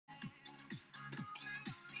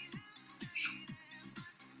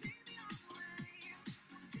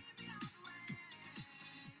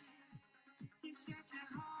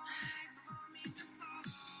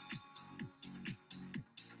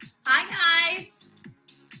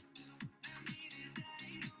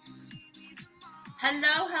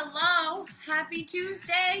Hello, hello. Happy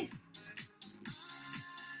Tuesday.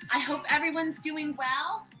 I hope everyone's doing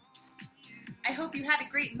well. I hope you had a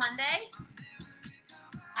great Monday.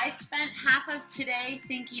 I spent half of today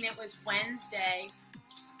thinking it was Wednesday.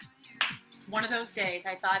 One of those days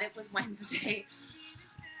I thought it was Wednesday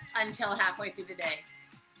until halfway through the day.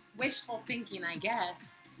 Wishful thinking, I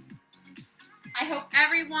guess. I hope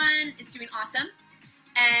everyone is doing awesome.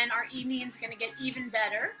 And our evening's going to get even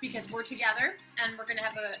better because we're together and we're going to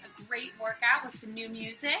have a great workout with some new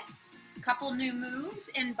music, a couple new moves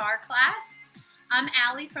in bar class. I'm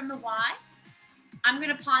Allie from the Y. I'm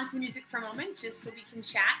going to pause the music for a moment just so we can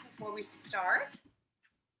chat before we start.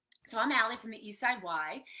 So I'm Allie from the Eastside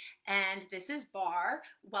Y, and this is Barre.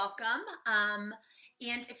 Welcome. And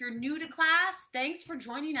if you're new to class, thanks for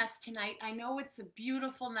joining us tonight. I know it's a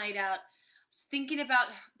beautiful night out. I was thinking about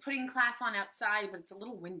putting class on outside, but it's a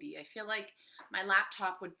little windy. I feel like my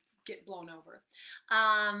laptop would get blown over.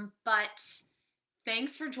 But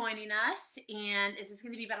thanks for joining us. And this is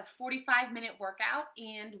going to be about a 45-minute workout.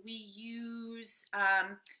 And we use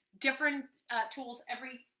different tools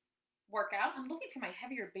every workout. I'm looking for my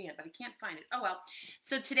heavier band, but I can't find it. Oh, well.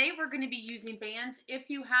 So today we're going to be using bands if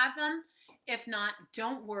you have them. If not,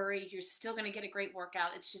 don't worry. You're still going to get a great workout.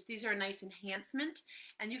 It's just these are a nice enhancement,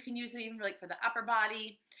 and you can use them even like for the upper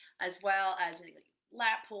body as well as like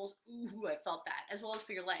lat pulls. Ooh, I felt that. As well as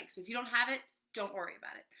for your legs. But if you don't have it, don't worry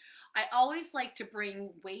about it. I always like to bring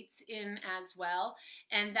weights in as well,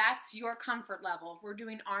 and that's your comfort level. If we're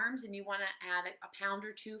doing arms and you want to add a pound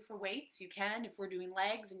or two for weights, you can. If we're doing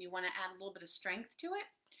legs and you want to add a little bit of strength to it,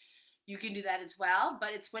 you can do that as well, but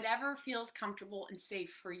it's whatever feels comfortable and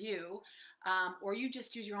safe for you, or you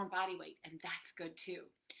just use your own body weight, and that's good too.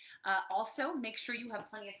 Also, make sure you have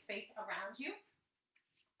plenty of space around you.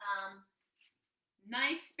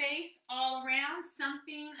 Nice space all around,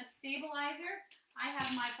 a stabilizer. I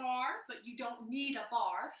have my bar, but you don't need a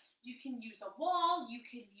bar. You can use a wall, you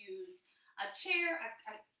can use a chair,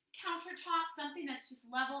 a countertop, something that's just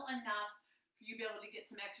level enough for you to be able to get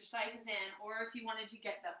some exercises in, or if you wanted to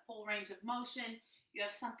get that full range of motion, you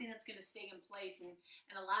have something that's going to stay in place and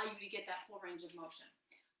allow you to get that full range of motion.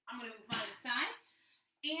 I'm going to move mine aside,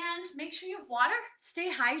 and make sure you have water,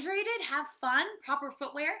 stay hydrated, have fun, proper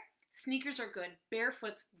footwear. Sneakers are good,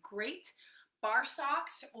 barefoot's great, bar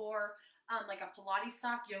socks or like a Pilates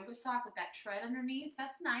sock, yoga sock with that tread underneath,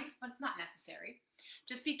 that's nice, but it's not necessary.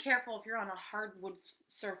 Just be careful if you're on a hardwood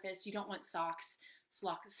surface, you don't want socks.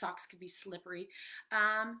 Socks could be slippery.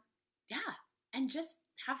 Yeah, and just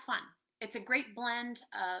have fun. It's a great blend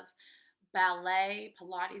of ballet,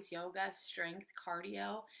 Pilates, yoga, strength,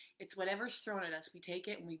 cardio. It's whatever's thrown at us. We take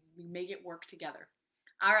it and we make it work together.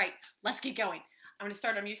 All right, let's get going. I'm going to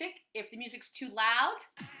start our music. If the music's too loud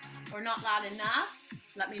or not loud enough,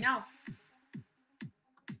 let me know.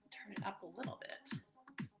 Turn it up a little bit.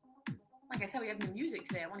 Like I said, we have new music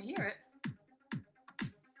today. I want to hear it.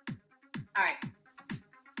 All right.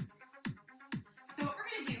 So what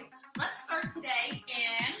we're going to do, let's start today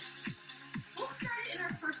we'll start it in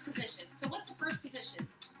our first position. So what's the first position?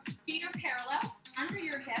 Feet are parallel, under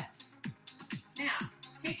your hips. Now,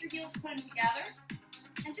 take your heels, put them together,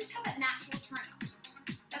 and just have that natural turnout.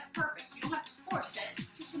 That's perfect. You don't have to force it,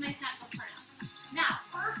 just a nice natural turnout. Now,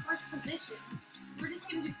 for our first position, we're just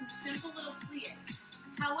going to do some simple little plies.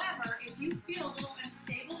 However, if you feel a little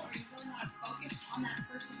unstable or you really want to focus on that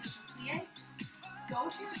first position plie, go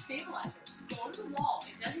to your stabilizer. Go to the wall.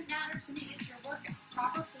 It doesn't matter to me. It's your workout.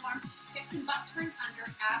 Proper form. Hips and butt turned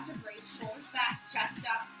under. Abs are braced. Shoulders back. Chest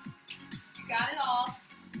up. You got it all.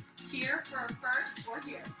 Here for first or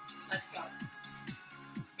here. Let's go.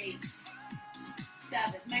 8,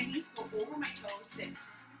 7. My knees go over my toes.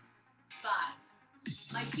 6, 5.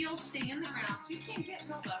 My heels stay in the ground so you can't get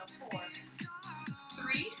real low. 4,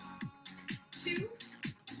 3, 2,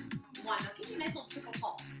 1. I'll give you a nice little triple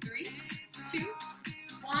pulse. 3, 2,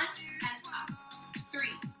 1, and up. 3,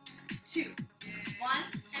 2, 1,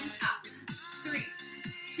 and up. 3,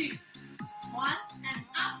 2, 1, and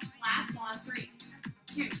up. Last one. 3,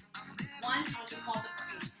 2, 1. I want you to pulse it for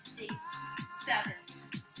 8, 7,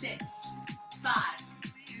 6, 5,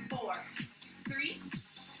 4, 3,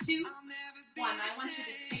 2, 1. I want you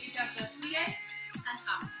to take it down to the plie and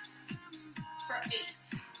up. For 8,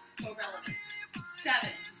 go relevant. 7,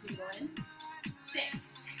 zero in.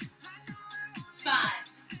 6, 5,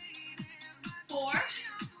 4,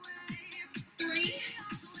 3,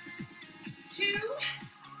 2,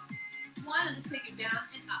 1, and just take it down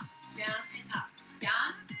and up, down and up,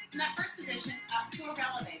 down. In that first position, up to a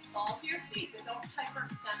releve. Balls to your feet, but don't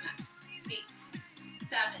hyperextend them. 8,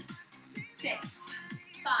 7, 6,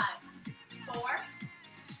 5, 4,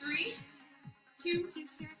 3, 2,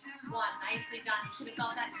 1. Nicely done. You should have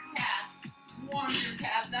felt that in your calves. Warm your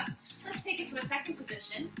calves up. Let's take it to a second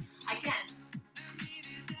position. Again,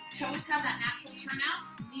 toes have that natural turnout.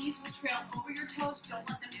 Knees will trail over your toes. Don't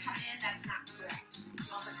let them come in. That's not correct.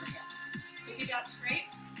 Don't hurt your hips. So keep it out straight.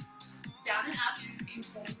 Down and up.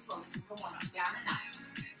 Control and slow. This is the warm-up. Down and up.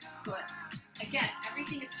 Good. Again,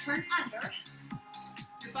 everything is turned under.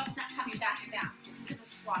 Your butt's not coming back and down. This isn't a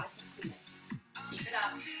squat. It's a plie. Keep it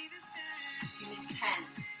up. You need 10.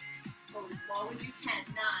 Go as low as you can.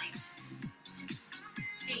 9.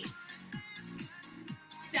 8,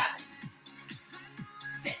 7,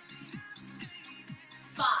 6,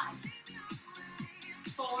 5,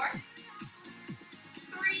 4,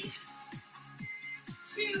 3,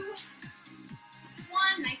 2,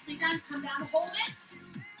 1. Nicely done. Come down, hold it.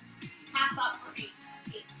 Half up for 8,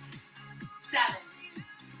 8, 7,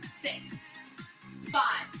 6, 5,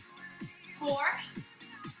 4,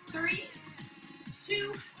 3,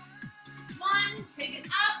 2, 1. Take it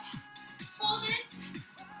up. Hold it.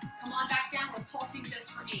 Come on back down. We're pulsing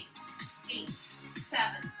just for 8. 8,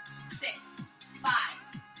 7, 6, 5,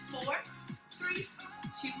 4, 3,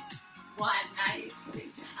 2, 1.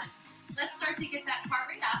 Nicely done. Let's start to get that heart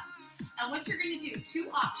rate up. And what you're going to do,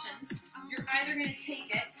 2 options. You're either going to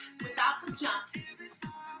take it without the jump.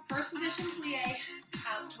 First position plie,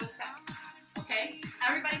 out to a second. Okay?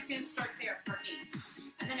 Everybody's going to start there for 8.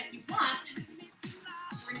 And then if you want,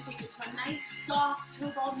 we're going to take it to a nice, soft,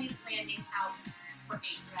 toe ball knee landing out for 8.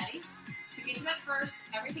 Ready? So get to that first.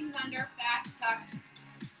 Everything's under, back, tucked.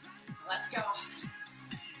 Let's go.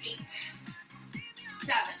 8,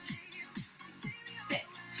 7, 6,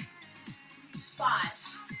 5,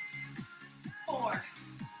 4,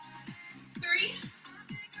 3,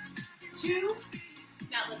 2.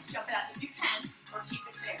 Now let's jump it out if you can, or keep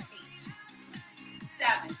it there. 8,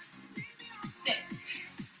 7, 6,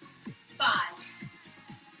 5,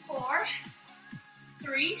 4,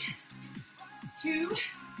 3, 2,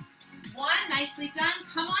 1. Nicely done.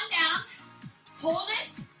 Come on down. Hold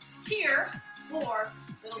it here for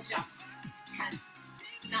little jumps. 10,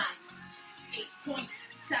 9, 8.7,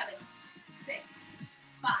 6,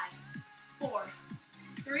 5, 4,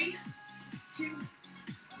 3, 2,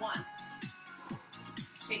 1.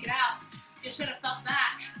 Shake it out. You should have felt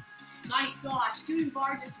that. My gosh, doing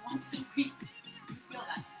barre just once a week. You feel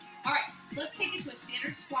that. All right, so let's take it to a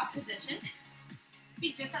standard squat position.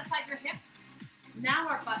 Feet just outside your hips. Now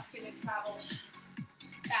our butt's going to travel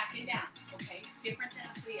back and down, okay? Different than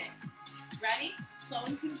a plie. Ready? Slow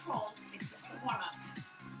and controlled. It's just a warm-up.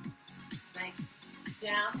 Nice.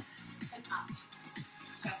 Down and up.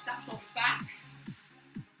 Chest up, shoulders back.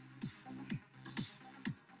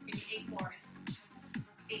 Give me 8 more.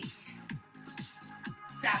 8,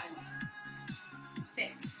 7,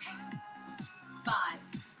 6, 5,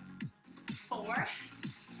 4,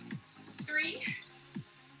 3,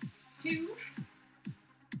 2,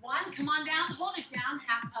 1. Come on down. Hold it down.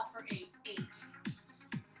 Half up for 8. 8,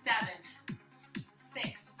 7,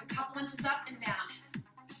 6. Just a couple inches up and down.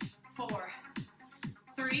 4,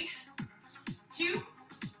 3, 2,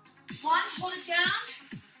 1. Hold it down.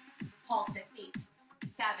 Pulse it. 8,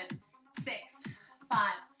 7, 6,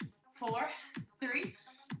 5, 4, 3,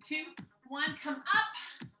 2, 1. Come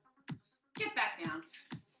up. Get back down.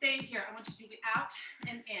 Stay here. I want you to take it out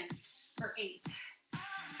and in for 8,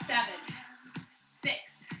 7,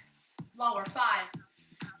 6, lower, 5,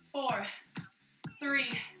 4,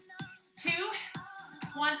 3, 2,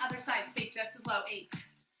 1. Other side. Stay just as low. 8,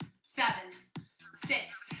 7,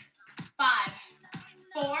 6, 5,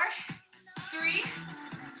 4, 3,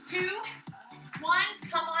 2, 1.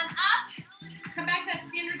 Come on up. Come back to that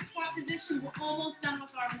standard squat position. We're almost done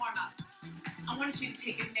with our warm-up. I want you to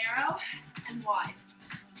take it narrow and wide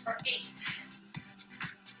for 8,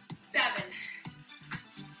 7,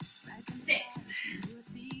 6,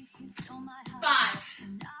 5,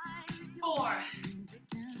 4,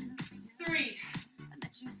 3.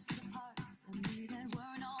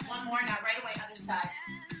 One more now, right away, other side.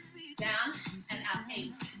 Down and up.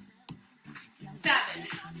 8, 7,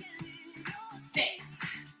 6,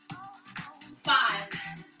 5,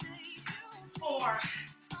 4,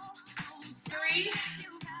 3,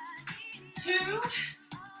 2,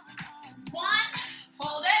 1.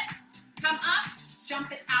 Hold it. Come up.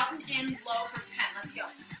 Jump it out and in low for 10. Let's go.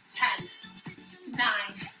 10, 9,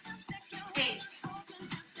 8,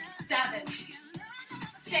 7,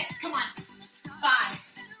 6. Come on. 5.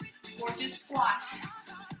 Gorgeous squat.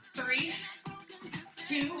 3,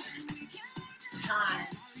 2, time.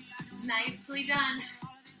 Nicely done.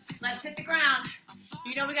 Let's hit the ground.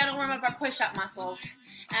 You know we got to warm up our push-up muscles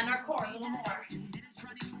and our core a little more.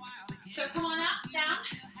 So come on up, down.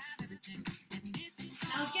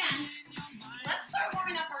 Now again, let's start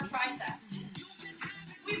warming up our triceps.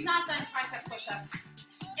 We've not done tricep push-ups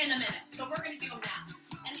in a minute, so we're going to do them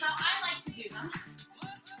now. And how I like to do them,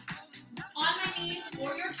 on my knees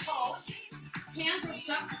or your toes, hands are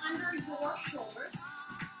just under your shoulders.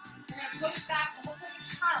 You're going to push back almost like a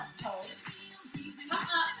child pose. Come up,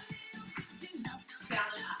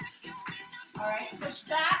 down and up. All right, push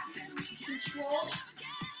back, control,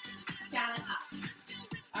 down and up.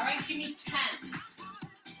 All right, give me 10.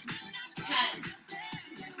 10.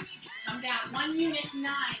 Come down. 1 unit,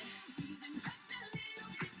 9.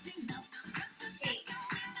 8.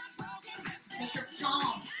 Push your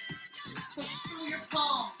palms. Push through your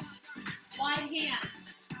palms. Wide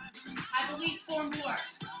hands. I believe 4 more.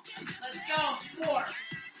 Let's go. 4.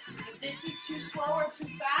 If this is too slow or too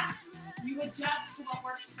fast, you adjust to what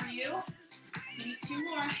works for you. Give me 2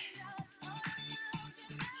 more.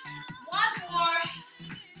 1 more.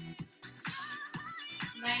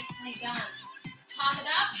 Nicely done. Pop it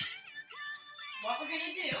up. What we're going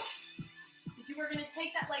to do is we're going to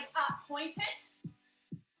take that leg up, point it,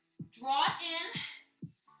 draw it in,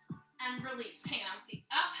 and release. Hang on, see,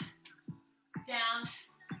 up, down,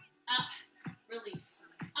 up, release,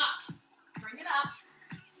 up, bring it up,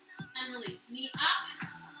 and release. Knee up,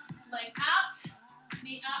 leg out,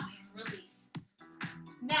 knee up, release.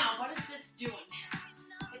 Now, what is this doing?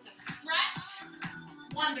 It's a stretch.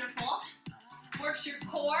 Wonderful. Works your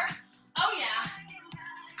core. Oh yeah.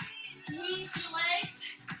 Squeeze your legs.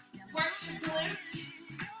 Works your glutes.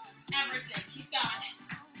 Everything. Keep going.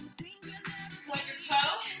 Point your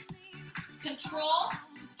toe. Control.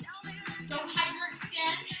 Don't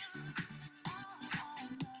hyperextend.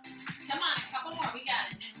 Come on, a couple more. We got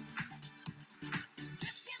it.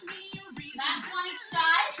 Last one each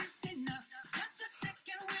side.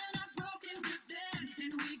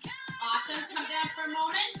 Awesome. Come down for a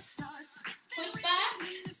moment. Push back.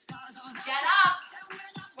 Get up.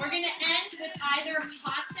 We're going to end with either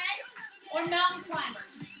passe or mountain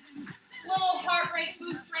climbers. Little heart rate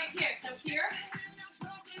boost right here. So here,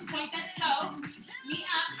 point that toe, knee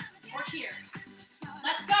up, or here.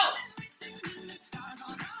 Let's go.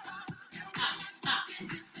 Up, up.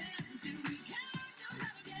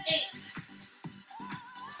 8,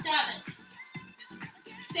 7,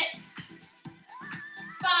 6,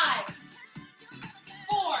 5,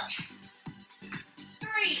 4,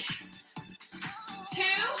 3, 2,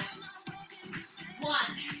 1.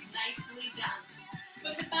 Nicely done.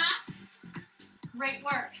 Push it back. Great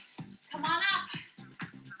work. Come on up.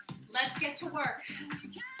 Let's get to work.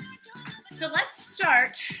 So let's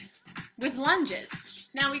start with lunges.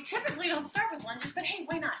 Now we typically don't start with lunges, but hey,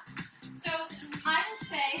 why not? So I will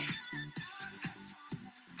say,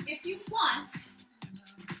 if you want,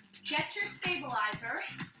 get your stabilizer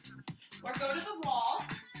or go to the wall,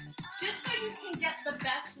 just so you can get the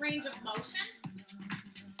best range of motion.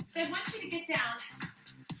 So I want you to get down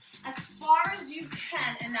as far as you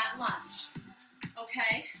can in that lunge,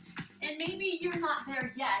 okay? And maybe you're not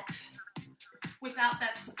there yet without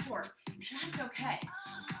that support, and that's okay.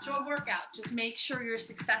 So a workout, just make sure you're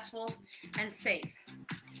successful and safe.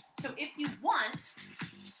 So if you want,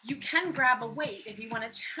 you can grab a weight if you want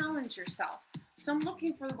to challenge yourself. So I'm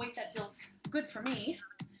looking for the weight that feels good for me,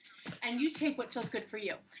 and you take what feels good for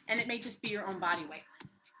you. And it may just be your own body weight.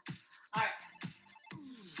 All right.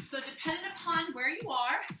 So depending upon where you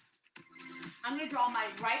are, I'm going to draw my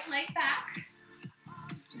right leg back.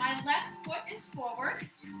 My left foot is forward.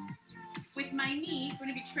 With my knee, we're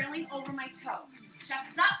going to be trailing over my toe.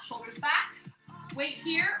 Chest is up, shoulders back. Weight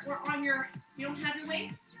here or on your, you don't have your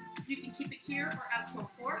weight, you can keep it here or out to a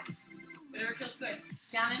 4th. Whatever feels good.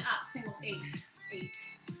 Down and up, singles, 8,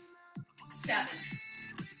 7,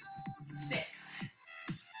 6,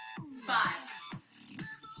 5,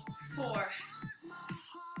 4,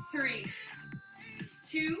 3,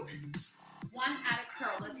 2, 1, add a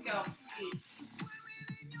curl. Let's go. 8,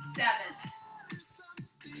 7,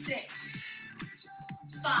 6,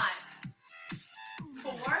 5,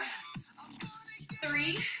 4,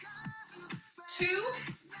 3, 2,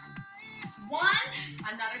 1.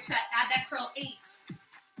 Another set. Add that curl. 8,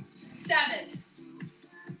 7,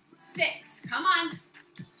 6. Come on.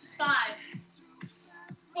 5,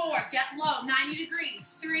 4. Get low. 90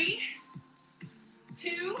 degrees. 3,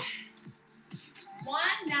 2, 1.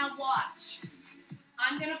 Now watch.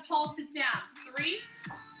 I'm going to pulse it down. 3,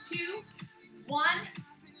 2, 1.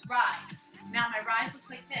 Rise. Now my rise looks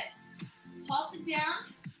like this. Pulse it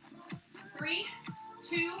down. 3,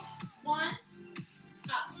 2, 1.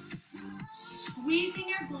 Up. Squeezing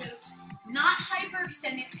your glute. Not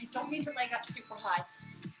hyperextending. I don't need the leg up super high.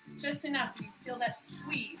 Just enough. You feel that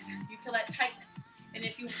squeeze. You feel that tightness. And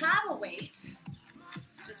if you have a weight,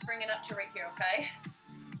 Just bring it up to right here, okay?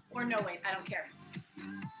 Or no weight, I don't care.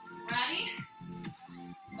 Ready?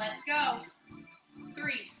 Let's go.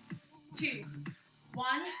 3, 2,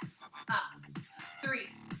 1, up. 3,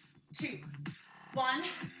 2, 1,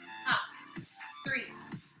 up. 3,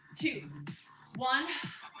 2, 1,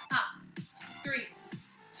 up. 3,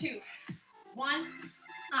 2, 1,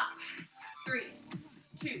 up. 3,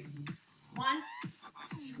 2, 1.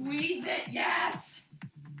 Squeeze it, yes.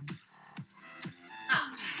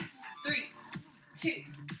 Up. 3, 2,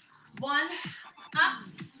 1, up.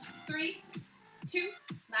 3, 2,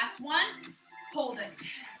 last one. Hold it.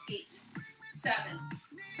 8, 7,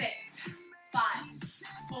 6, 5,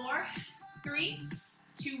 4, 3,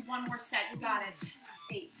 2, one more set. You got it.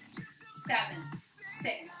 8, 7,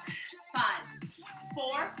 6, 5,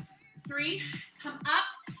 4, 3. Come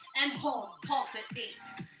up and hold. Pulse it. 8,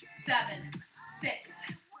 7, 6,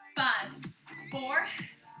 5, 4,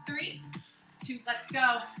 3, 2. Let's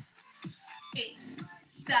go. 8,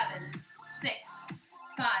 7, 6,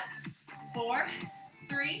 5, 4,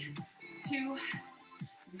 3, 2.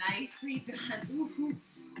 Nicely done. Ooh.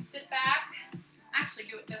 Sit back. Actually,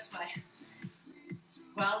 do it this way.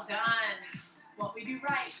 Well done. What we do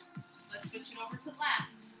right. Let's switch it over to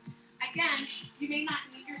left. Again, you may not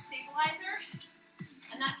need your stabilizer,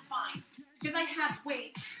 and that's fine. Because I have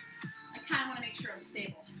weight, I kind of want to make sure I'm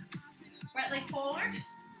stable. Right leg forward,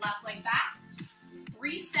 left leg back.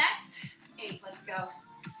 3 sets. 8, let's go.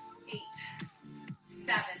 8,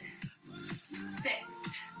 7, 6,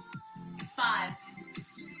 5,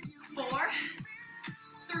 4,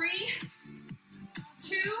 3,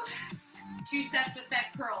 2. 2 sets with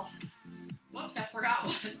that curl. Whoops, I forgot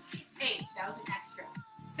one. 8, that was an extra.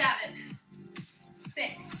 7,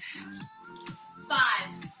 6, 5,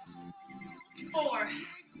 4,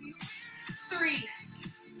 3,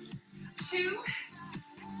 2,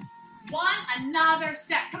 1. Another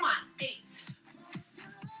set. Come on. 8,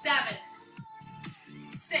 7,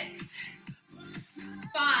 6,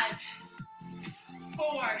 5,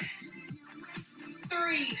 4,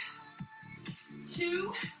 3,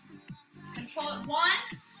 2. Control it. 1.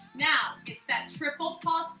 Now, it's that triple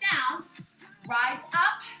pulse down. Rise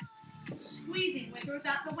up. Squeezing with or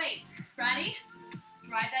without the weight. Ready?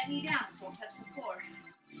 Drive that knee down. Don't touch the floor.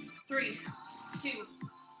 3, 2,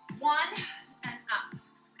 1, and up.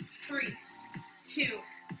 3, 2,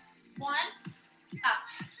 1, up.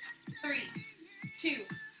 3, 2,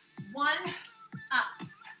 1, up.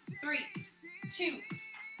 3, 2,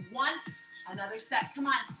 1. Another set. Come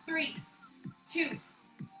on. 3, 2,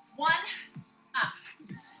 1, up.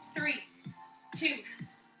 3, 2,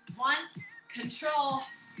 1. Control.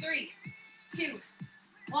 3, 2,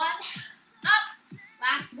 1, up.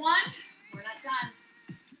 Last one. We're not done.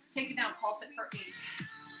 Take it down. Pulse it for 8,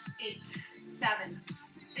 8, 7,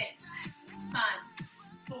 6, 5,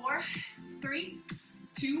 4, 3,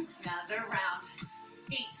 2. Another round.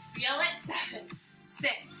 8. Feel it. 7,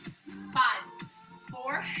 6, 5,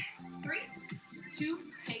 4, 3, 2.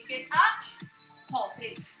 Take it up. Pulse.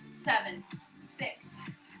 8, 7, 6,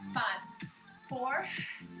 5, 4,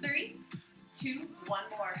 3, 2. One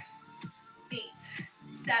more. 8,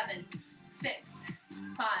 7, 6,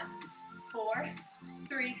 5, 4,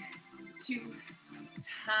 3, 2.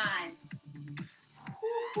 Time.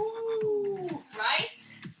 Woo-hoo.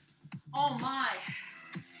 Right? Oh my.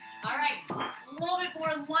 All right. A little bit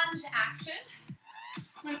more lunge action.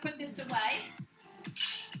 I'm going to put this away.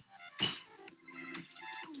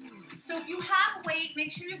 So if you have weight,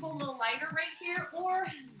 make sure you go a little lighter right here, or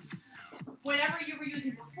whatever you were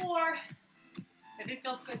using before. If it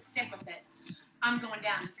feels good, stick with it. I'm going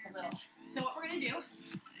down just a little. So what we're going to do,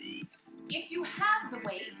 if you have the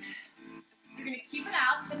weight, you're going to keep it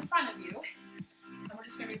out to the front of you, and we're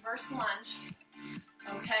just going to reverse lunge,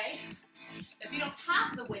 okay? If you don't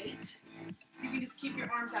have the weight, you can just keep your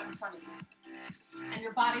arms out in front of you, and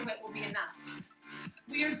your body weight will be enough.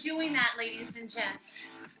 We are doing that, ladies and gents,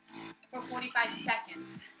 for 45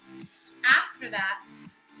 seconds. After that,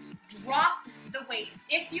 drop the weight.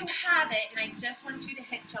 If you have it, and I just want you to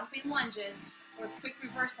hit jumping lunges or quick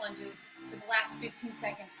reverse lunges for the last 15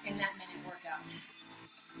 seconds in that minute workout.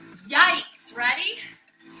 Yikes, ready?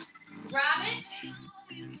 Grab it,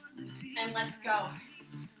 and let's go.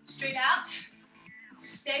 Straight out.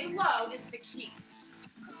 Stay low is the key.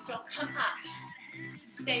 Don't come up.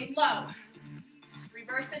 Stay low.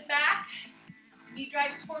 Reverse it back. Knee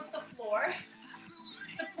drives towards the floor.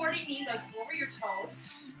 Supporting knee goes over your toes.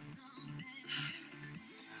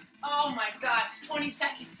 Oh my gosh, 20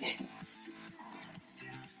 seconds in.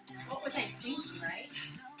 What was I thinking, right?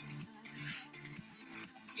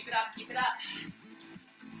 Keep it up, keep it up.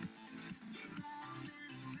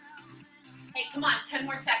 Hey, come on, 10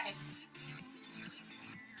 more seconds.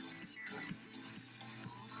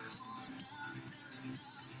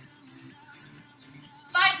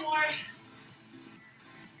 Five more.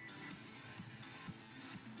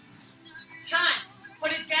 Time.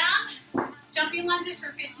 Put it down. Jumping lunges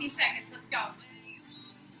for 15 seconds. Let's go.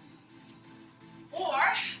 Or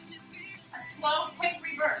a slow, quick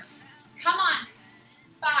reverse. Come on.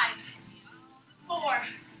 5, 4,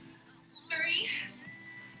 3,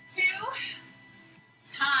 2,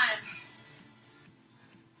 time.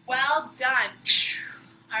 Well done.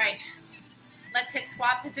 All right. Let's hit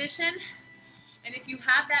squat position. And if you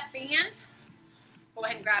have that band, go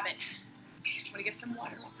ahead and grab it. I'm going to get some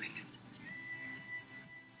water real quick.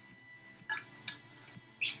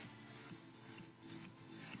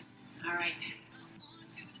 All right.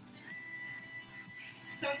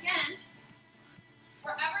 So again,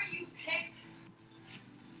 wherever you pick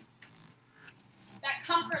that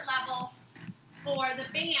comfort level for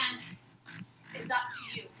the band is up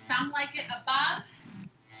to you. Some like it above,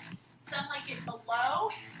 some like it below.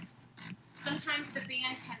 Sometimes the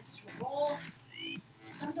band tends to roll.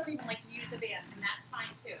 Some don't even like to use the band, and that's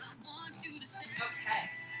fine too. Okay.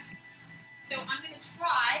 So I'm going to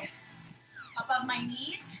try above my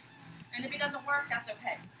knees, and if it doesn't work, that's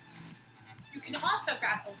okay. You can also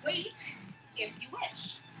grab a weight if you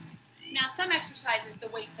wish. Now, some exercises, the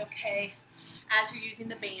weight's okay as you're using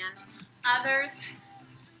the band. Others,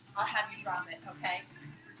 I'll have you drop it, okay?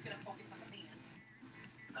 I'm just going to focus on the band.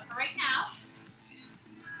 But for right now,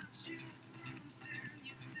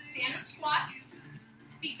 standard squat,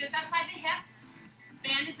 feet just outside the hips.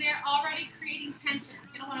 Band is there already creating tension.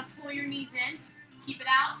 It's going to want to pull your knees in. Keep it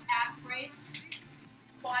out, abs braced,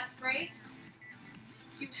 quads braced.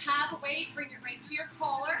 If you have a weight, bring it right to your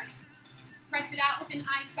collar. Press it out with an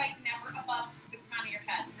eyesight never above the crown of your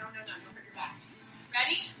head. No, no, no, don't hurt your back.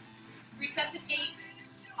 Ready? 3 sets of 8,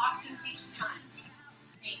 options each time.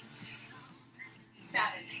 8, 7,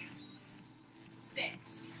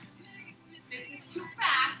 6. This is too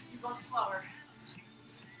fast, you go slower.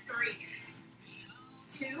 3,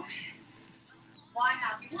 2, 1.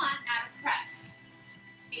 Now if you want, add a press.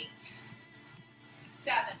 8,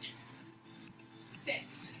 7,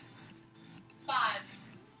 6, 5,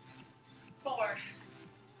 4,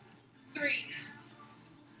 3,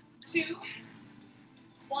 2,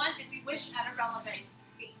 1. If you wish, add a releve.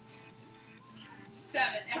 8,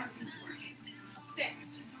 7, everything's working.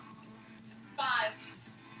 6, 5,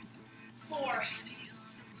 4,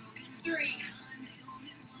 3,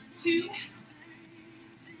 2,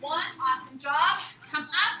 1. Awesome job. Come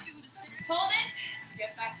up, hold it,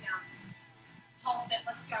 get back down. Pulse it.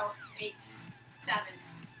 Let's go. 8, 7,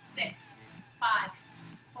 6, 5,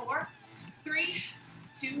 4, 3,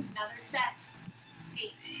 2. Another set.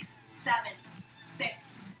 8, 7,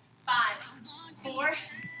 6, 5, 4,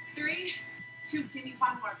 3, 2. Give me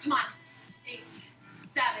one more. Come on. 8,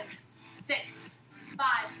 7, 6, 5,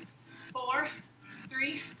 4,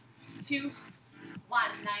 3, 2, 1.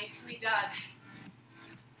 Nicely done.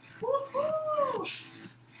 Woo-hoo!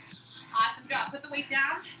 Awesome job. Put the weight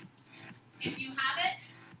down if you have it.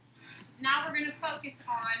 So now we're going to focus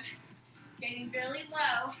on getting really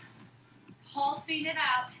low, pulsing it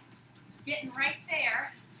out, getting right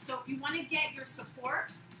there. So if you want to get your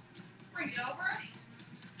support, bring it over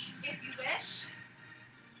if you wish.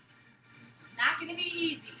 It's not going to be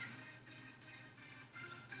easy.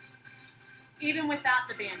 Even without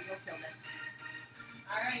the band, you'll feel this.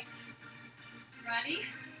 All right. Ready?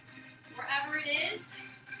 Wherever it is,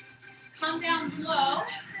 come down low.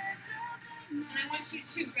 And I want you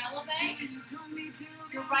to releve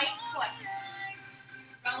your right foot.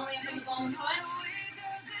 Releve up the ball foot.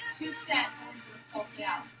 2 sets. I want you to pulse it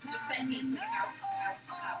out. Just that knee. Out, out,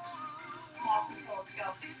 out. Small control. Let's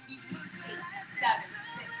go. 8, 7,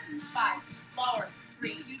 6, 5. Lower. 3,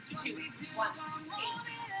 2, 1. 8,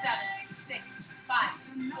 7, 6, 5,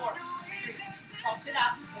 4, 3. Pulse it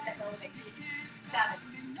up with that releve. 8, 7,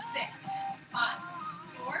 6, 5,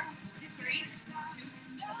 4, 3, 2.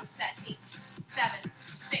 Another set. 8, 7,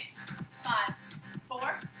 6, 5,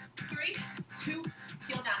 4, 3, 2.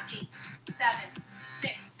 Heel down. 8, 7,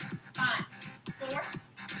 6, 5, 4,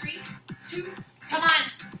 3, 2. Come on.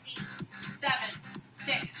 8, 7,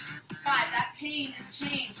 6, 5. That pain is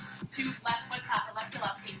changed to left foot up or left heel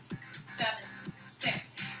up. 8, 7,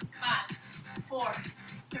 6, 5, 4,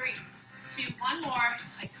 3, 2. One more.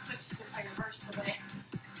 I switched. I reversed the way.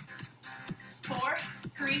 4,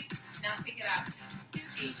 3. Now take it out. 8,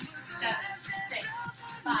 7, 6,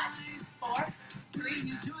 5, 4, 3,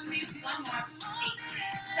 2. One more. 8,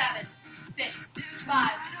 7, 6, 5,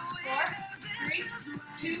 4, 3,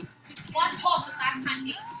 2, 1. Pulse it last time.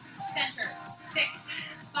 8. Center.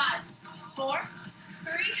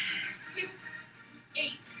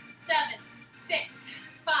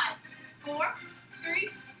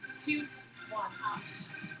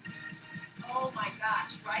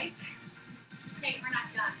 right? Okay, we're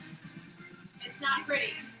not done. It's not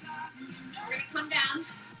pretty. We're gonna come down.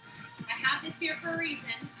 I have this here for a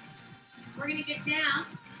reason. We're gonna get down.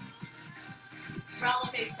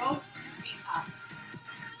 Elevate both feet up.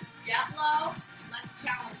 Get low. Let's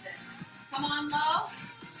challenge it. Come on, low.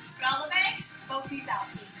 Elevate. Both feet out.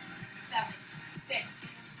 8, 7, 6,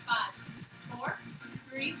 5, 4,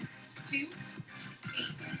 3, 2, 8,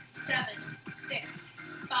 7, 6,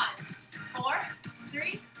 5, 4,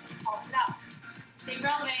 3. Pulse it out. Stay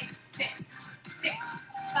relevant. 6, 6,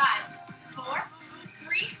 5, 4,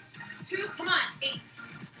 3, 2. Come on. 8,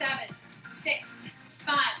 7, 6,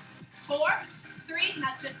 5, 4, 3.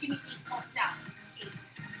 Now just give me 8. Pulse it out. 8,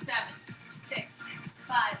 7, 6,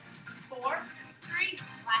 5, 4, 3.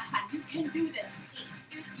 Last time. You can do this.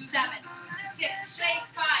 8, 7, 6. Shake.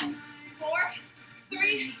 5, 4,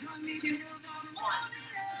 3, 2, 1.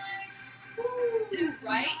 Woo,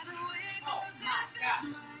 right? Oh my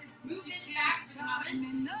gosh. Move this back for the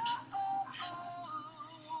moment.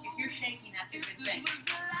 If you're shaking, that's a good thing.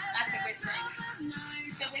 That's a good thing.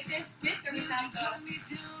 So with or without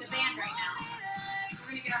the band right now,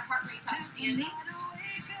 we're going to get our heart rate up standing. And then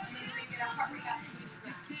we're going to get our heart rate up to the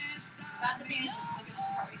ground. Without the band, just going to get the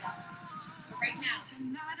heart rate up. But right now, we're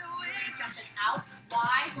going to jump it out,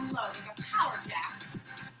 wide, and low, like a power jack,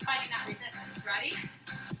 fighting that resistance. Ready?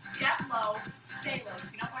 Get low, stay low.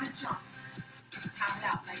 If you don't want to jump, just tap it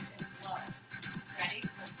out nice and low. Ready?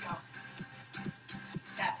 Let's go.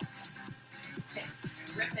 7, 6,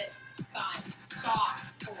 rip it. 5,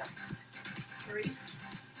 soft. 4, 3,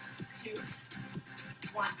 2,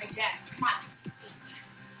 1. Again, come on. 8,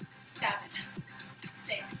 7,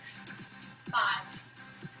 6, 5,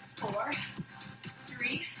 4,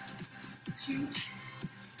 3, 2,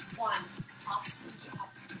 1. Awesome job.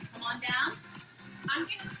 Come on down. I'm going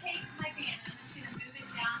to take my band and I'm just going to move it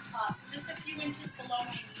down up just a few inches below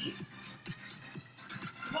my knees.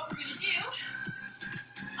 And what we're going to do,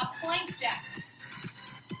 a plank jack,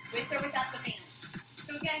 with or without the band.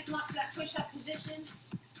 So again, come up to that push-up position,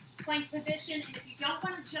 plank position, and if you don't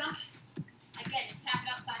want to jump, again, just tap it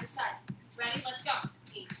out side to side. Ready? Let's go.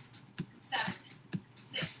 8, 7,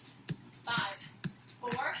 6, 5,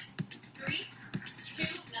 4, 3, 2,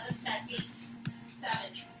 another set. 8,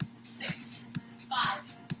 7, 6,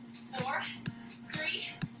 5, 4, 3,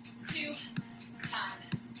 2, time.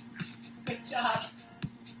 Good job.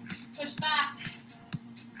 Push back.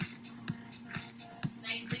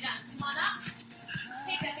 Nicely done. Come on up.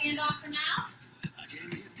 Take that band off for now.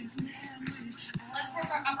 Let's work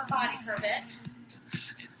our upper body for a bit.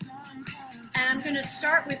 And I'm going to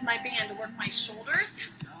start with my band to work my shoulders.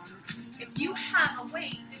 If you have a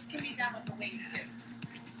weight, this can be done with a weight too.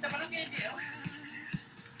 So what I'm going to do,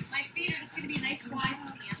 my feet are just going to be a nice wide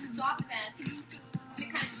stance, soft bend. I'm going to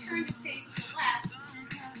kind of turn the face to the left.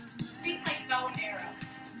 Think like bow and arrow.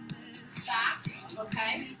 Back,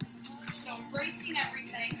 okay? So embracing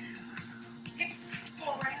everything. Hips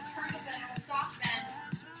forward, turn the middle, soft bend.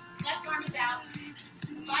 Left arm is out.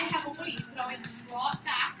 If I have a weight, you can always just draw it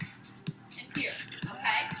back and here,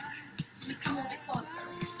 okay? Let me come a little bit closer.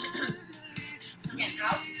 So again,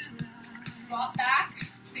 out, draw it back,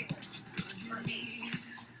 singles for 8,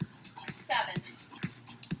 7,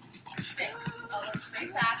 6. Elbow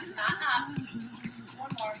straight back, not up.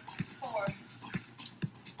 One more. 4,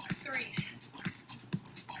 3,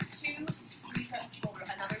 2. Squeeze up shoulder.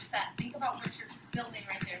 Another set. Think about what you're building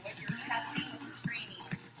right there, what you're testing, what you're training.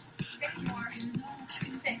 6 more.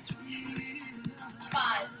 6,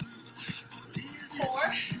 5,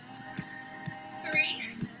 4, 3,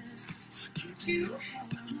 2.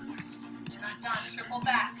 You're not done. Triple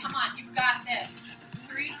back. Come on, you've got this.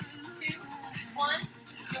 3, 2, 1.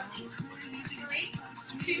 Release. 3,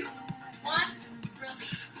 2, 1.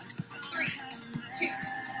 Release. 3, 2,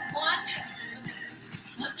 1. Release.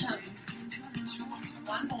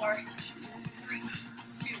 One more. 3,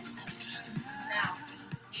 2. Now,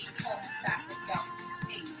 8. Pulse back. Let's go.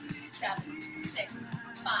 8, 7, 6,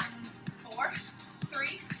 5, 4,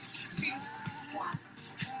 3, 2, 1.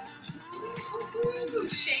 Ooh,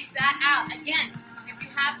 shake that out. Again, if you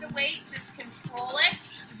have the weight, just control it.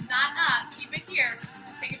 Not up. Keep it here.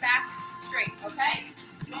 Take it back straight, okay?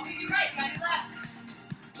 You want me to do right, side to left.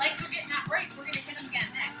 Legs are getting that break. We're going to hit them again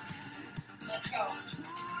next. Let's go.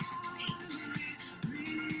 8,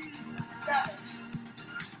 7,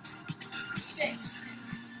 6,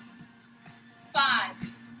 5,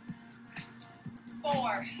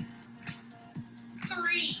 4,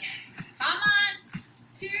 3. Come on.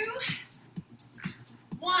 2,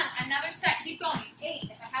 1. Another set. Keep going. 8.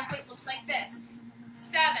 If I have weight, looks like this.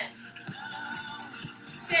 7,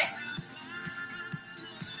 6,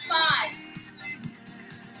 5,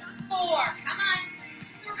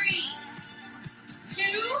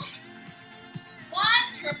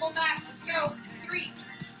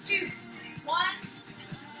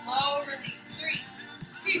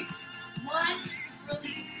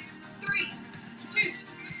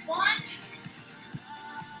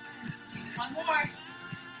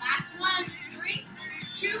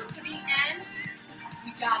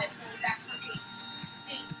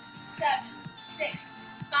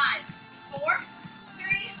 5, 4,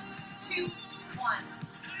 3, 2, 1.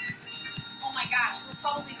 Oh my gosh, we're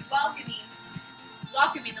probably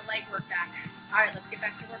welcoming the leg work back. All right, let's get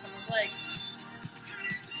back to work on those legs.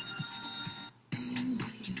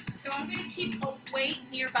 So I'm going to keep a weight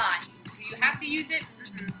nearby. Do you have to use it?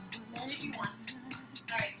 Only if you want.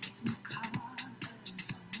 All right.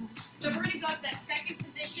 So we're going to go to that second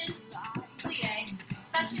position, plie.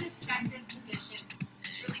 Such an effective position.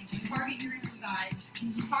 It's really to target your inside,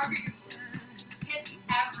 target your glutes, hits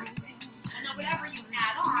everything. And then whatever you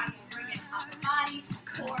add on, you'll bring in upper body,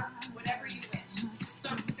 core, whatever you wish.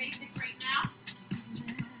 Start with the basics right now.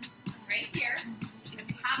 Right here. If you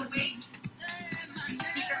have a weight, keep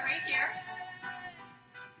it right here.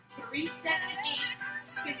 3 sets of 8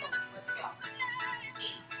 singles. Let's go. 8,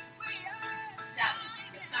 7,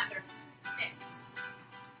 it's under, 6,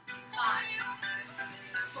 5,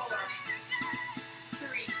 4,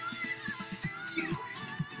 3, 2,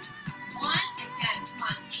 1. Again, come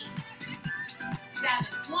on. 8, 7,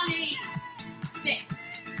 1, 8, 6,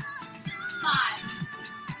 5,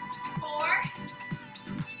 4,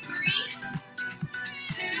 3,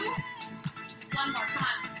 2, 1 more. Come on.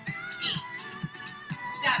 8,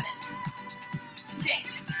 7,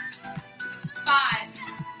 6, 5,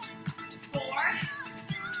 4,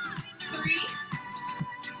 3,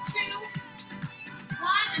 2,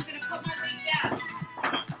 1. I'm going to put my weight down.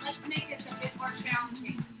 Let's make this a bit more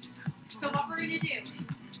challenging. So what we're going to do,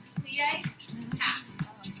 plie, tap,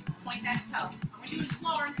 point that toe. I'm going to do it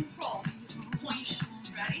slower and control. Point it.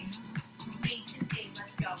 Ready? 8 and 8.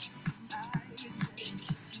 Let's go. 8,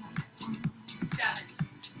 7,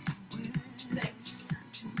 6,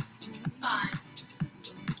 5,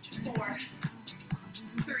 4,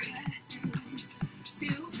 3,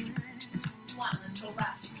 2, 1. Let's go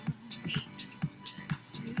left. 8,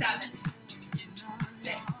 7,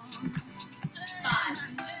 6, 5,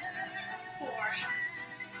 4,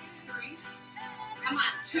 3. Come on.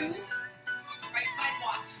 2. Right side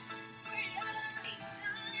watch. 8,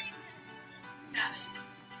 7,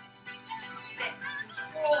 6.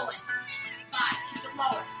 Control it. 5. Keep it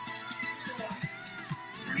lower. 4.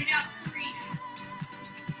 Turn it out. 3,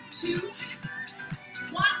 2,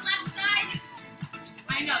 1. Left side.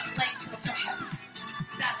 I know the legs feel so heavy.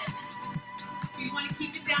 7. You want to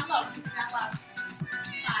keep it down low. Keep it down low.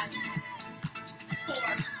 5, 4,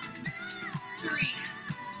 3,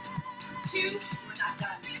 2. We're not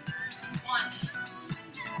done. 1.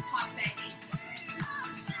 Pause. 8,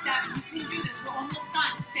 7. You can do this. We're almost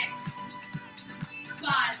done. 6,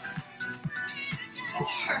 5,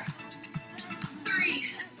 4,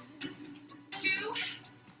 3, 2,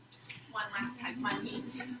 1. Last time. Come on. 8.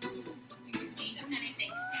 You can eat of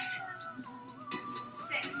anything.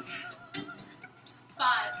 6, 5,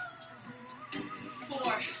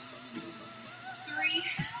 4, 3,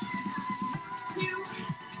 2,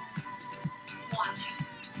 1.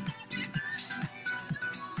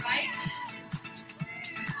 Right?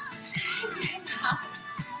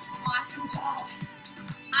 Awesome job.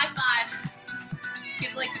 High 5.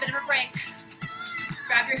 Give the legs a bit of a break.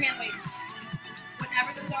 Grab your hand weights.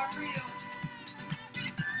 Whatever those are for you.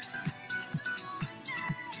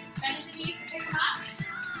 Bend at the knees and pick them up.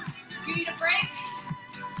 If you need a break,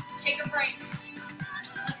 take a break.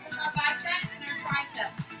 Let's work our biceps and our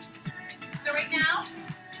triceps. So right now,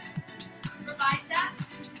 for biceps,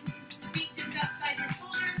 feet just outside your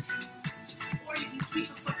shoulders, or you can keep a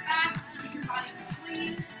foot back, keep your body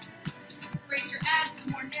swinging. Brace your abs,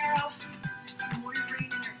 the more narrow, the more you're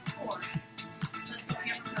bringing in your core. Let's go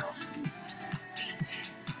again for curl. 8,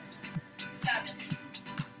 7,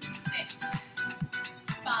 6,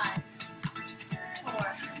 5,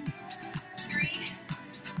 4, 3,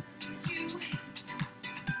 2,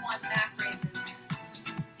 1. Back raises.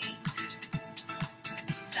 8,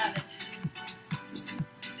 7,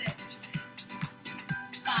 6,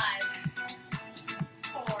 5,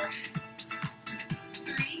 4,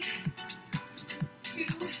 3, 2,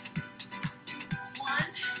 1.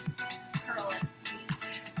 Curl it.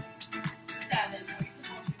 8, 7,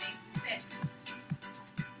 6,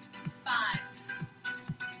 5,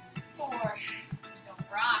 4. Don't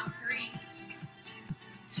rock. 3,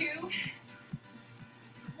 2,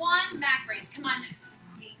 1. Back raise. Come on.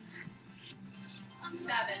 8,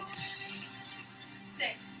 7, 6,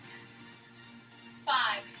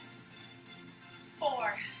 5,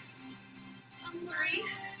 4, 3,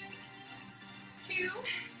 2.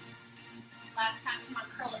 Last time. Come on.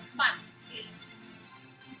 Curl it. Come on. 8,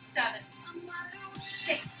 7,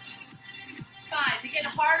 6, 5. Is it getting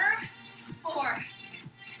harder? 4,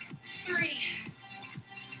 3,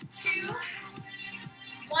 2,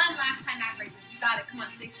 1. Last time. Back raises. You got it. Come on.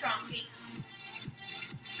 Stay strong. 8,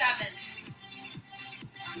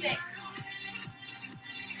 6,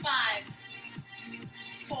 5,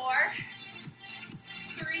 4,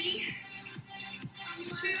 3,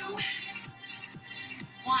 2,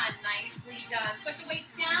 1. Nicely done. Put the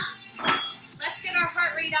weights down. Let's get our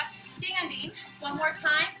heart rate up standing. One more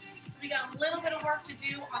time. We got a little bit of work to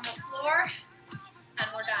do on the floor, and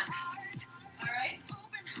we're done. All right?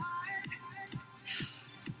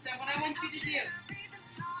 So what I want you to do,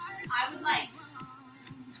 I would like,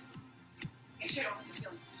 make sure you don't hit the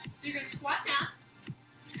ceiling. So you're going to squat down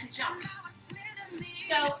and jump.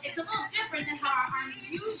 So it's a little different than how our arms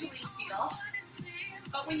usually feel.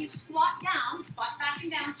 But when you squat down, butt back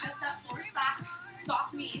and down, chest up, shoulders back,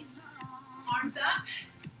 soft knees, arms up,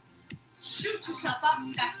 shoot yourself up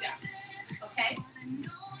and back down. Okay?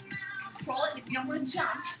 Control it. If you don't want to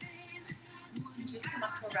jump, just come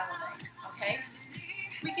up to a releve. Okay?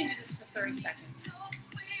 We can do this for 30 seconds.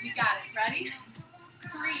 You got it. Ready?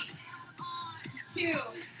 3, 2,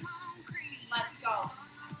 let's go.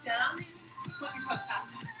 Down. Put your toes up.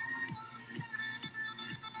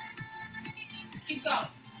 Keep going.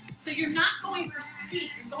 So you're not going for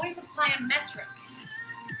speed. You're going for plyometrics.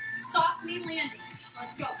 Soft knee landing.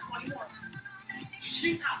 Let's go. 20 more.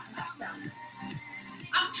 Shoot up, back down.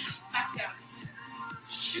 Up, back down.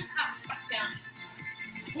 Shoot up, back down.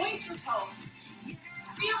 Point your toes.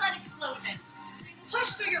 Feel that explosion. Push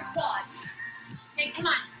through your quads. Okay, come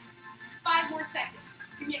on. 5 more seconds.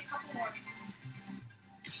 Give me a couple more.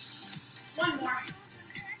 1 more.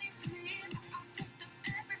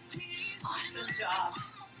 Awesome job.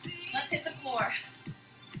 Let's hit the floor.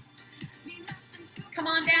 Come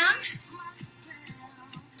on down.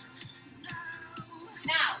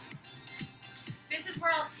 Now, this is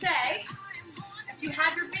where I'll say, if you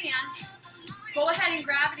have your band, go ahead and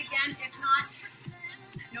grab it again. If not,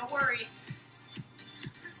 no worries.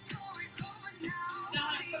 So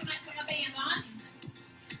I'm going to put my band on.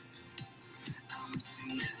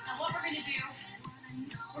 And what we're going to do,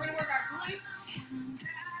 we're going to work our glutes.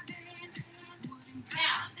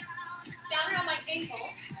 Now, down around my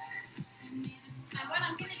ankles. And what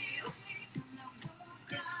I'm going to do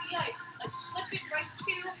is see I flip it right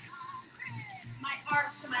to my arm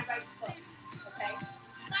to my right foot. Okay?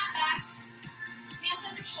 Flat back, hands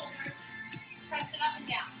under shoulders, press it up and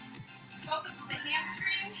down. Focus on the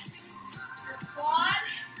hamstring, your quad.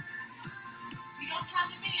 If you don't have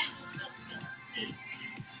the band, you'll still feel it. 8,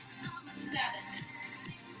 7,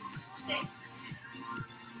 6,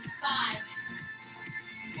 5,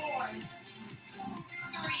 4,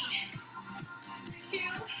 3, 2,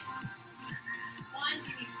 1.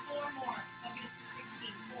 Give me 4 more. I'll get it to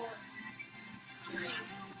 16. 4, 3,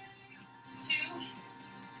 2,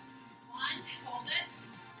 1. Hold it.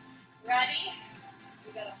 Ready? We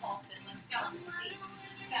got to pulse it. Let's go. 8,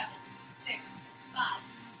 7, 6, 5,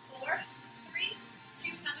 4, 3,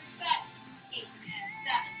 2. Another set. 8,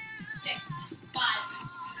 7, 6, 5,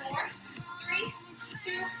 4, 3,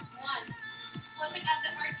 2, 1. Flip it at the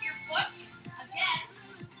arch of your foot. Again.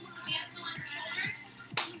 Hands still on your shoulders.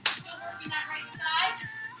 Still working that right side.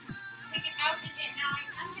 Take it out and in. Now I'm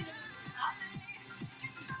going to move this up.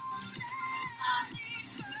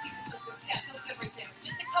 Let me see if this feels good. Yeah, it feels good right there.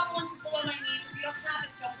 Just a couple inches below my knees. If you don't have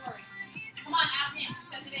it, don't worry. Come on, out hands. You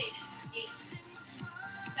said it 8. 8,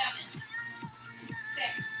 7,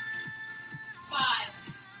 6, 5,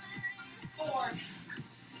 4,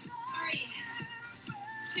 3,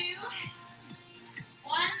 2,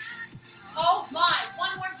 1. Oh my.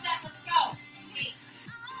 1 more set. Let's go. 8,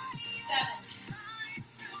 7,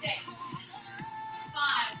 6,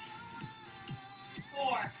 5,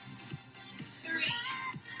 4, 3,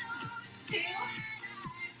 2,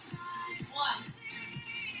 1.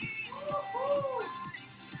 Woo-hoo.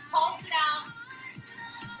 Pulse it out.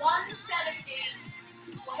 1 set of hands.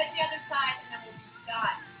 We'll hit the other side and then we'll be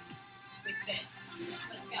done with this.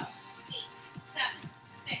 Let's go. 8, 7,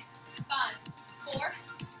 6, 5, 4,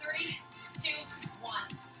 3, 2, 1.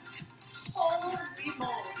 Holy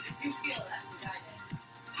moly. You feel that, you got it.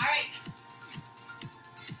 All right.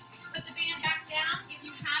 Put the band back down if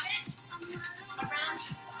you have it. Around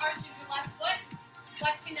the arch of your left foot.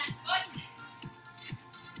 Flexing that foot.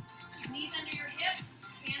 Knees under your hips.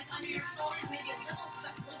 Hands under your shoulders. Maybe a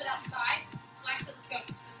little bit outside. Flex it. Let's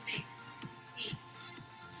go. 8,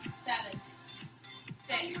 7,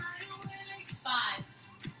 6, 5,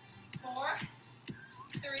 4,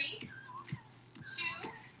 3, 2,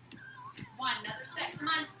 1. Another set. Come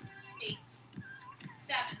on. 8,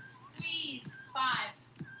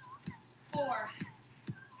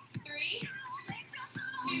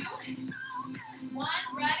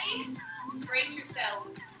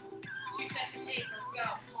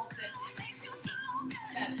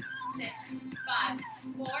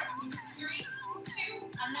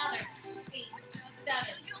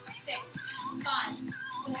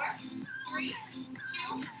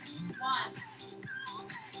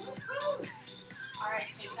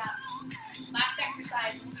 Last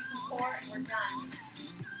exercise. We'll do some core and we're done.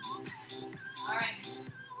 All right.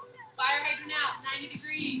 Fire hydrant out. 90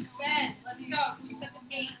 degrees. Bend. Let's go. 2 sets of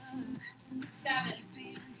 8, 7,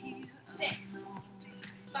 6,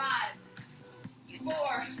 5,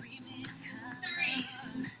 4, 3,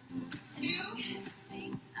 2,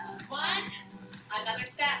 1. Another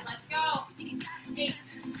set. Let's go. 8,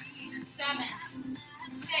 7,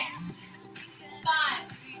 6,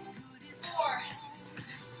 5, 4,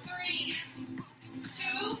 3,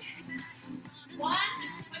 2, 1.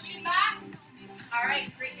 Push it back. All right,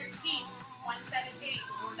 grit your teeth. 1 set of 8.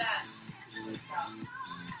 We're done.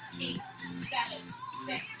 8, 7,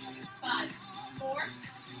 6, 5, 4,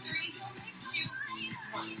 3, 2,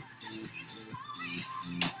 1.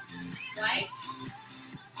 Right?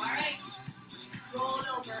 All right. Roll it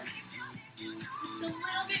over. Just a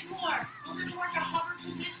little bit more. We're going to work a hover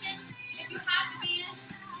position. If you have the band,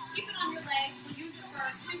 keep it on your legs. We'll use it for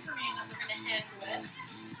our Superman that we're going to end with.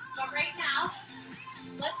 But right now,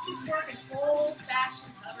 let's just work an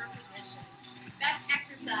old-fashioned hover position. Best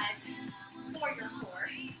exercise for your core.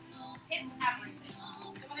 Hits everything.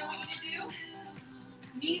 So what I want you to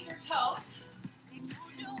do, knees or toes.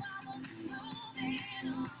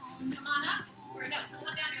 Come on up. Or no, come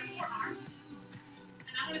on down to your forearms.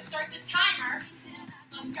 And I'm going to start the timer.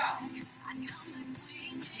 Let's go.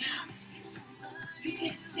 Now, you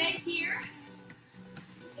can stay here,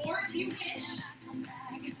 or if you wish,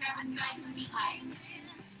 you can tap inside to see height.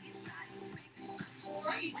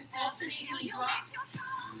 Or you can alternate on drops.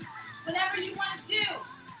 Whatever you want to do.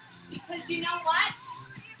 Because you know what?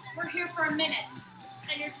 We're here for a minute.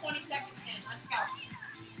 And you're 20 seconds in. Let's go.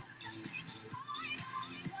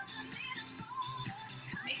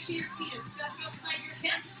 Make sure your feet are just outside your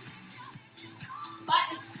hips.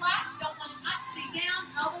 Butt is flat. Don't want it up. Stay down.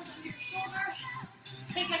 Elbows under your shoulder.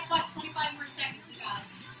 Hey, guess what? 25 more seconds. We got it.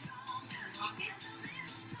 Walk it.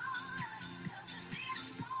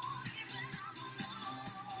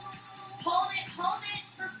 Hold it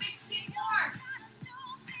for 15 more.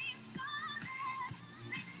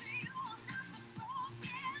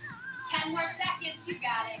 Ten more seconds, you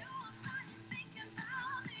got it.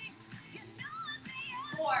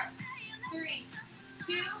 4, 3,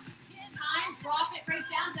 2, time. Drop it right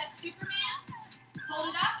down. That's Superman. Hold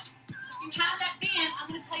it up. If you have that band, I'm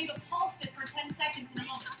going to tell you to pulse it for 10 seconds in a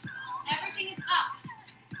moment. Everything is up.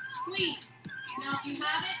 Squeeze. Now, if you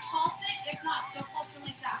have it, pulse it. If not, still pulse your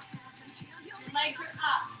legs out. Your legs are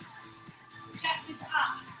up. Chest is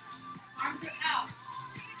up. Arms are out.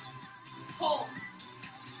 Hold.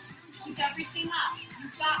 Keep everything up. You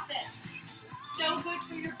got this. So good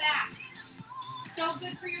for your back. So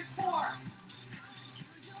good for your core.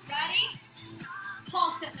 Ready?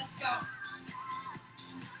 Pulse it. Let's go.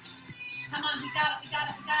 Come on. We got it. We got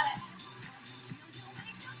it. We got it.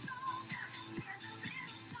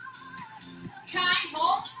 Time.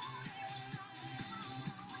 Hold.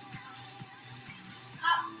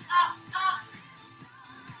 Up, up, up.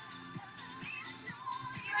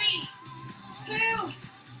 3, 2.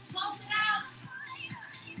 Pulse it out.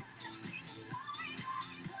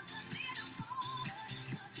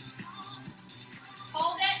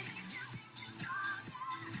 Hold it.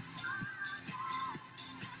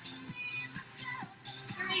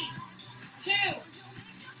 3, 2.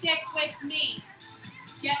 Stick with me.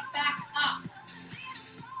 Get back up.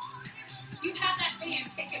 You have that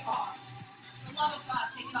band, take it off. For the love of God,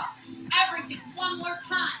 take it off. Everything, one more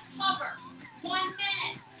time. Hover. 1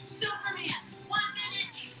 minute. Superman. 1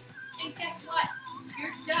 minute. And guess what?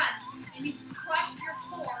 You're done. And you crushed your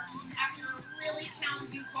core after a really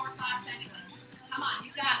challenging core class anyway. Come on,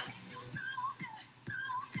 you got it.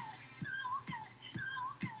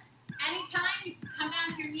 Anytime you can come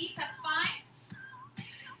down to your knees, that's fine.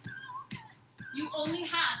 You only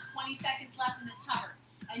have 20 seconds left in this hover.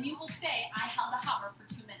 And you will say, I held the hover for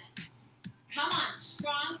 2 minutes. Come on,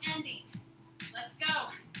 strong ending. Let's go.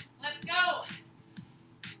 Let's go.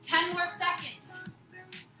 10 more seconds.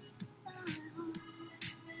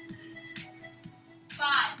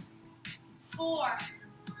 5, 4,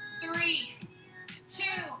 3, 2,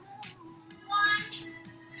 1.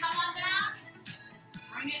 Come on down.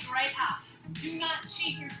 Bring it right up. Do not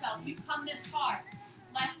cheat yourself. You've come this far.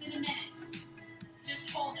 Less than a minute. Just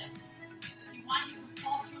hold it. If you want, you can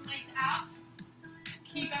pulse your legs out.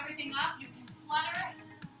 Keep everything up. You can flutter.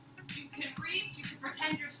 You can reach. You can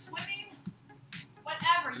pretend you're swimming.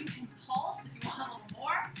 Whatever. You can pulse if you want a little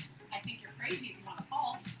more. I think you're crazy if you want to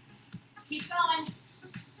pulse. Keep going.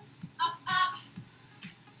 Up, up.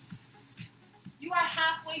 You are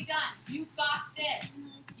halfway done. You got this.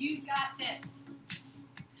 You got this.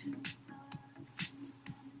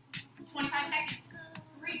 25 seconds.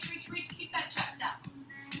 Reach, reach.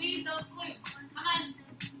 Squeeze those glutes. Come on.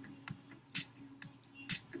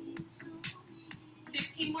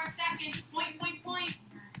 15 more seconds. Point, point, point.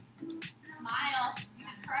 Smile. You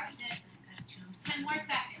just crushed it. 10 more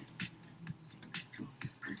seconds.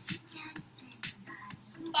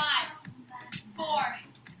 5, 4,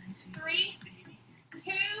 3,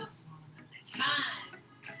 2, time.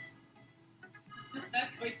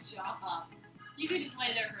 Good job. You can just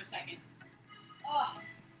lay there for a second. Oh,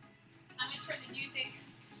 I'm going to turn the music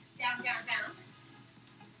down, down, down.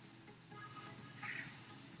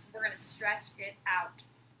 We're going to stretch it out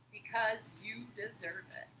because you deserve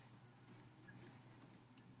it.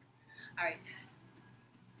 All right.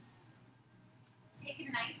 Take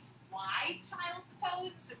a nice wide child's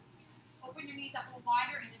pose. So open your knees up a little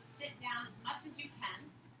wider and just sit down as much as you can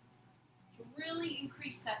to really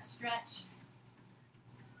increase that stretch.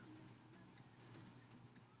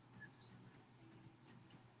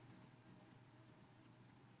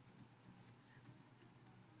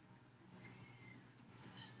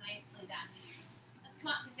 Nicely done. Let's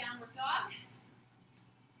come up to downward dog.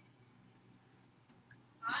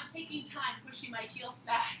 I'm taking time pushing my heels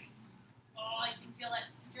back. Oh, I can feel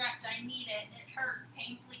that stretch. I need it. It hurts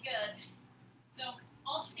painfully good. So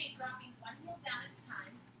alternate dropping one heel down at a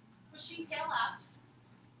time, pushing tail up.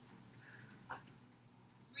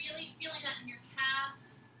 Really feeling that in your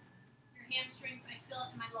calves, your hamstrings. I feel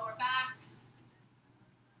it in my lower back.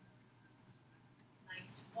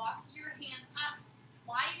 Nice. Walk your hands up.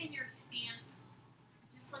 Widen your stance.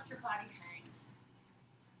 Just let your body hang.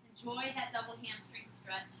 Enjoy that double hamstring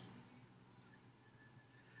stretch.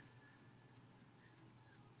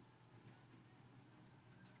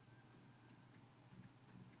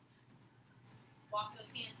 Walk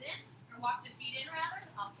those hands in, or walk the feet in rather.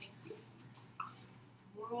 I'll fix you.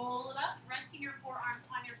 Roll it up, resting your forearms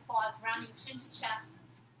on your quads, rounding chin to chest.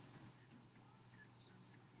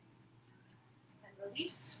 And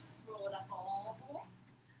release. Roll it up all the way.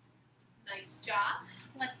 Nice job.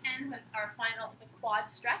 Let's end with our final quad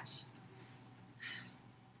stretch.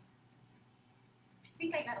 I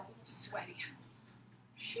think I got a little sweaty.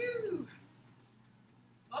 Phew.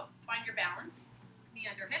 Oh, find your balance. Knee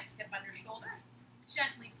under hip, hip under shoulder.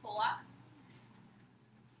 Gently pull up.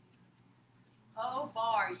 Oh,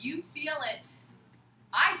 Barre, you feel it.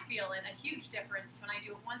 I feel it, a huge difference when I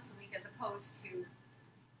do it once a week as opposed to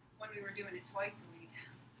when we were doing it twice a week.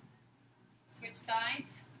 Switch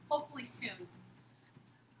sides. Hopefully soon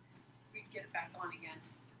we get it back on again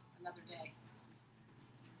another day.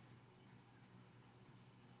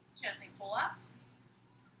 Gently pull up.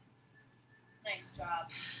 Nice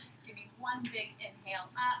job. Give me one big inhale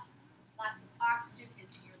up. Lots of oxygen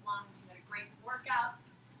into your lungs. You had a great workout.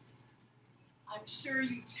 I'm sure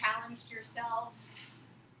you challenged yourselves.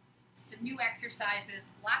 Some new exercises,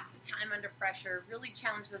 lots of time under pressure, really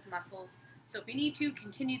challenge those muscles. So if you need to,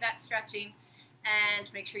 continue that stretching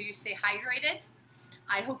and make sure you stay hydrated.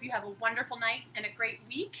 I hope you have a wonderful night and a great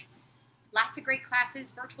week. Lots of great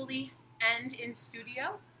classes virtually and in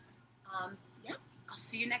studio. Yeah, I'll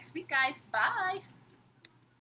see you next week, guys. Bye.